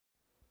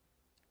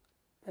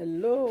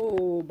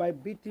Hello, my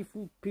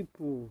beautiful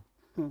people.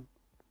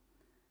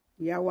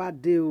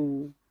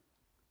 Yawade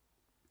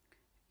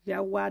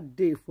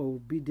for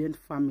obedient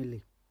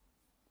family.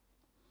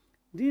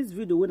 This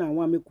video when I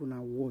want make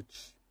una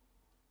watch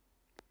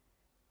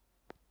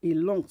a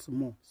long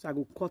more, so I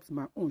go cut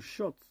my own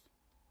short.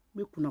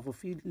 Make una for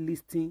feel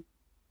listening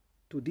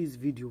to this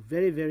video.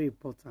 Very, very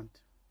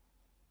important.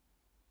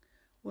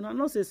 Una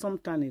know say some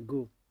time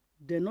ago,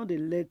 they know they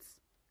let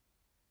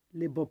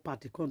Labour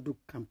Party come do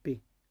campaign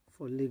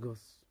for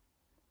Lagos.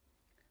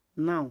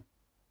 Now,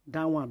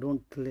 that one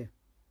don't clear.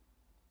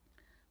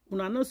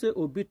 Una know say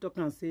Obi talk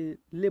and say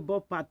Labour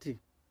Party,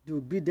 the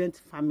obedient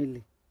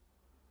family.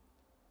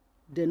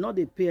 They not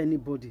they pay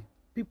anybody.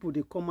 People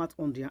they come out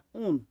on their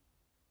own,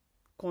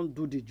 can't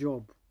do the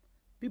job.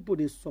 People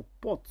they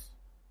support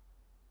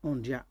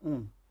on their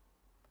own.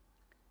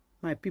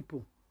 My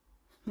people,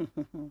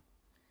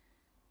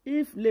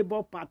 if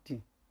Labour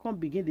Party come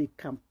begin the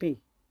campaign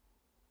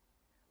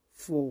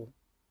for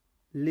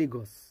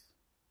Lagos,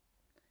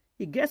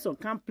 it gets some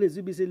kind place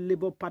we be say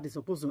Labour Party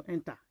supposed to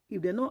enter.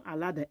 If they not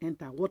allow them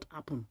enter, what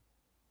happen?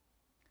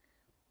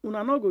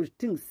 Una not go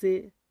think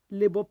say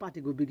Labour Party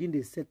go begin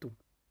to settle.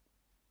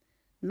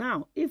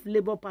 Now, if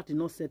Labour Party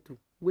not settle,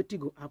 what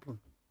go happen?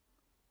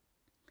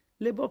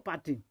 Labour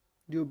Party,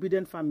 the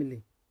obedient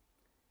family,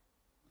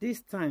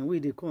 this time where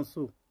they come,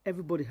 so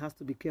everybody has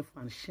to be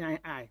careful and shine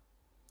eye.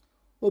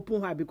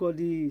 Open eye, because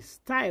the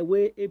style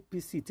where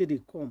APC till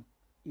they come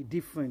is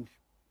different.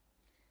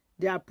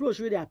 The approach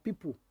where their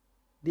people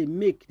they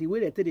make, the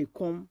way they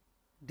come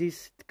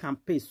this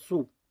campaign,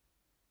 so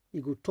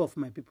it go tough,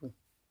 my people.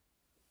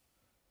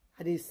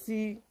 And they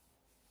see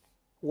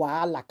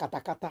wahala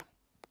katakata,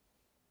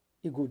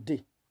 it go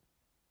day.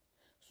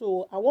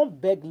 So I won't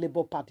beg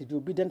Labour Party, the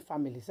obedient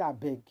family, say I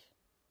beg.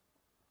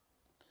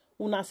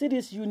 Una see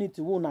this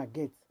unity we una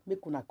get,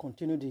 make una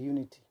continue the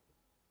unity.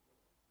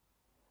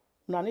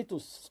 Una need to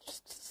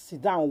sit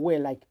down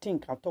well, like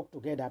think and talk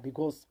together,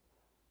 because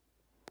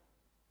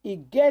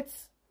it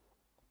gets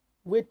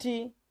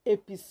waiting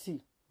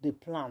APC the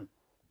plan.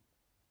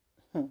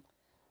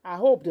 I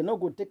hope they not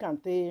go take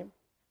and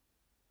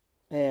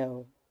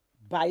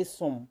buy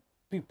some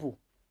people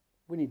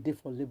when it day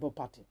for Labour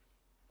Party.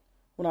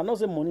 When I know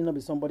say money not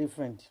be somebody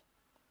friend.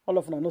 All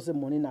of una know say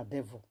money na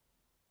devil.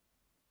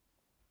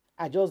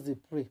 I just dey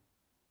pray.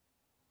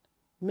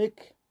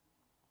 Make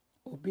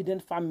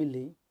obedient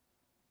family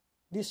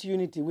this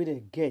unity where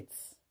they get,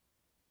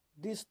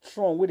 this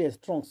strong where they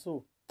strong,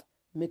 so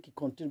make it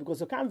continue, because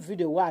you can't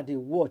video where they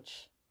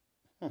watch.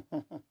 And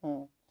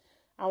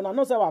I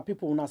know say our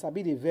people una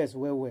sabi the verse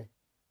well.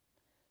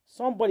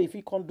 Somebody if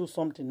he can't do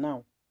something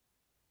now,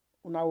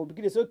 una will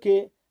begin to say,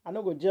 okay, I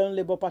no go join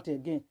Labour Party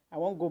again. I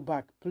won't go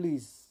back.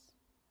 Please,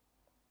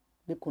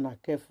 make una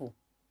careful.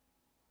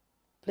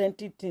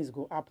 Plenty things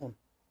go happen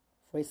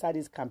for inside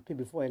this campaign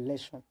before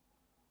election.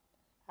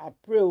 I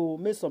pray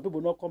make some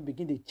people not come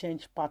begin to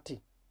change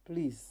party.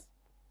 Please,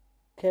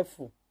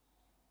 careful.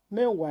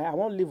 Meanwhile, I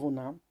won't leave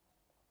una.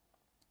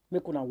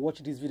 Make una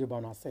watch this video by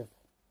yourself.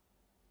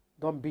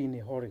 Don't be in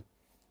a hurry.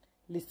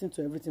 Listen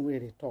to everything where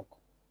they talk.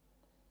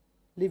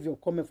 Leave your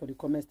comment for the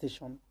comment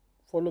station.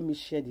 Follow me,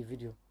 share the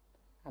video.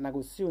 And I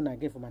will see you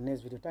again for my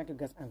next video. Thank you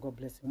guys and God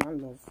bless you.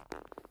 One love.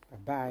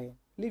 Bye-bye.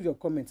 Leave your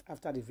comments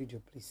after the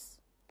video, please.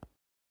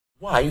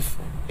 Wife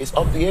is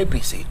of the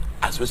APC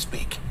as we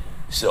speak.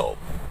 So,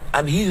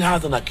 and he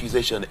has an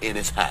accusation in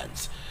his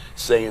hands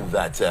saying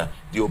that the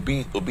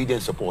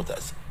obedient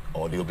supporters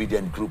or the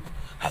obedient group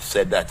have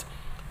said that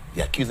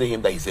they're accusing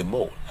him that he's a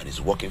mole and he's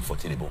working for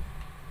Tinubu.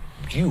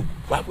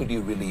 Why would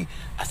you really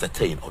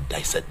ascertain or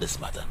dissect this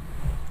matter?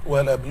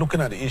 Well, looking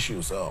at the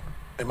issues,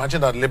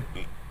 imagine that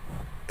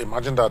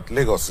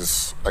Lagos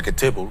is like a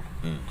table.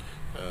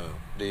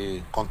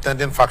 The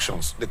contending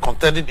factions, the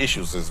contending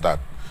issues is that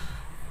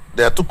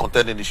there are two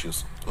contending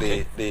issues.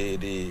 Okay.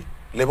 The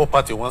Labour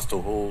Party wants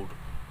to hold,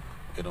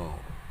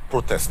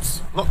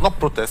 protests, not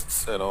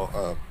protests,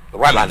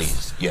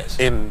 rallies, yes,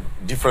 in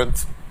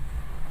different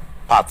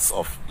parts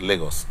of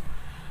Lagos.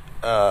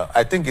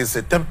 I think it's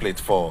a template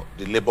for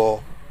the Labour,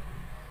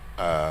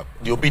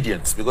 the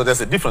obedience, because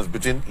there's a difference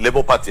between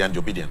Labour Party and the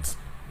obedience.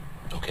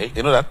 Okay,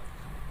 you know that.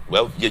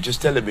 Well, you're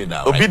just telling me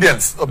now.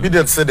 Obedience, right?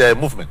 Obedience say they're a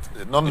movement,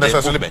 not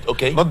necessarily. Movement.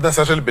 Okay, not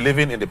necessarily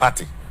believing in the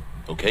party.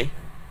 Okay.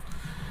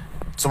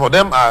 Some of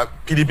them are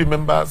PDP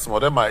members, some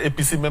of them are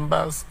APC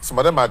members, some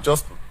of them are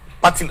just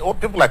party, or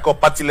people I call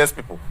partyless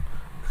people.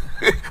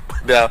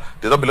 They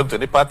don't belong to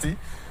any party,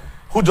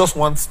 who just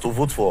wants to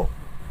vote for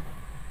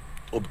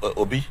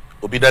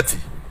Obidati.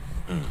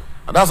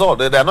 And that's all.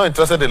 They are not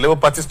interested in Labour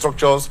Party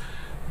structures,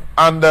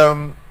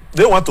 and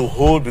they want to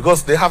hold,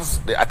 because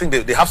I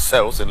think they have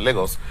cells in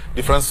Lagos,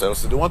 different cells.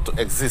 So they want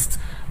to exist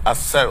as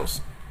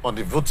cells. On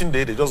the voting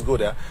day, they just go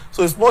there.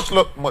 So it's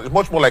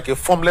much more like a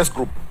formless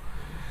group.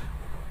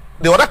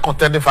 The other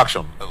contending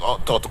faction,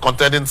 to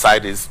contending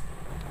side, is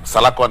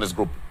Salako and his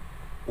group,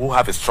 who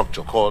have a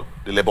structure called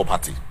the Labour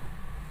Party.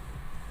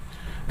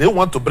 They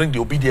want to bring the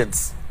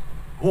obedience,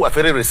 who are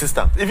very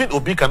resistant. Even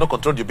Obi cannot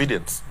control the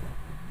obedience.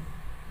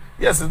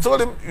 Yes, he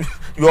told him,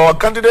 you are a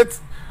candidate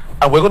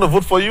and we're going to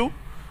vote for you.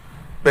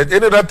 But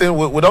any other thing,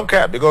 we don't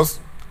care, because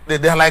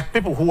they are like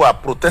people who are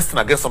protesting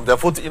against some. They're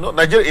voting. You know,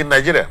 in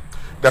Nigeria,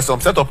 there's some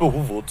set of people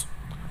who vote,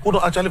 who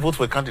don't actually vote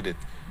for a candidate.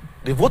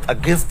 They vote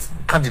against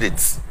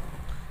candidates.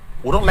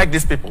 We don't like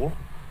these people,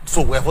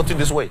 so we're voting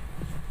this way.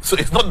 So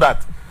it's not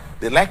that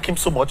they like him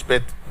so much,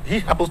 but he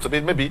happens to be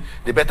maybe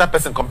the better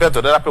person compared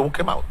to the other people who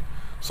came out.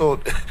 So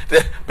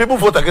people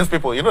vote against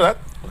people, you know that?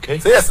 Okay.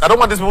 So yes, I don't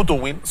want these people to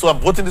win, so I'm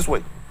voting this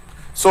way.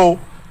 So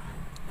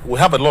we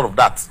have a lot of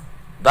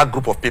that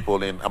group of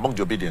people among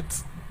the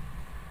obedience.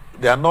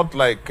 They are not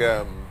like,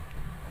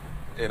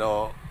 you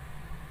know,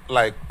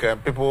 like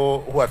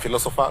people who are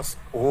philosophers,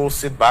 who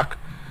sit back,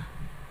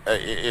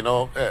 you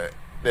know,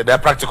 they're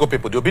practical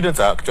people. The obedience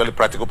are actually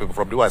practical people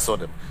from the way I saw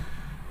them,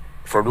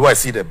 from the way I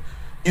see them.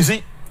 You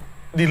see,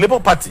 the Labour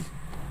Party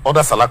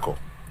under Salako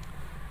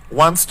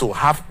wants to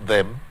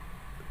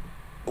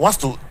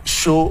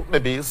show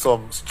maybe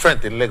some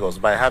strength in Lagos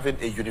by having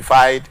a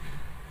unified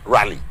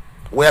rally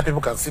where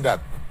people can see that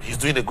he's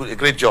doing a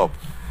great job.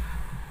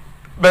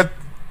 But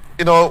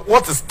you know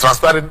what is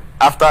transpiring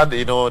after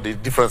the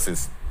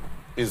differences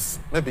is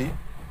maybe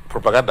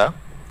propaganda.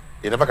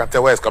 You never can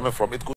tell where it's coming from. It could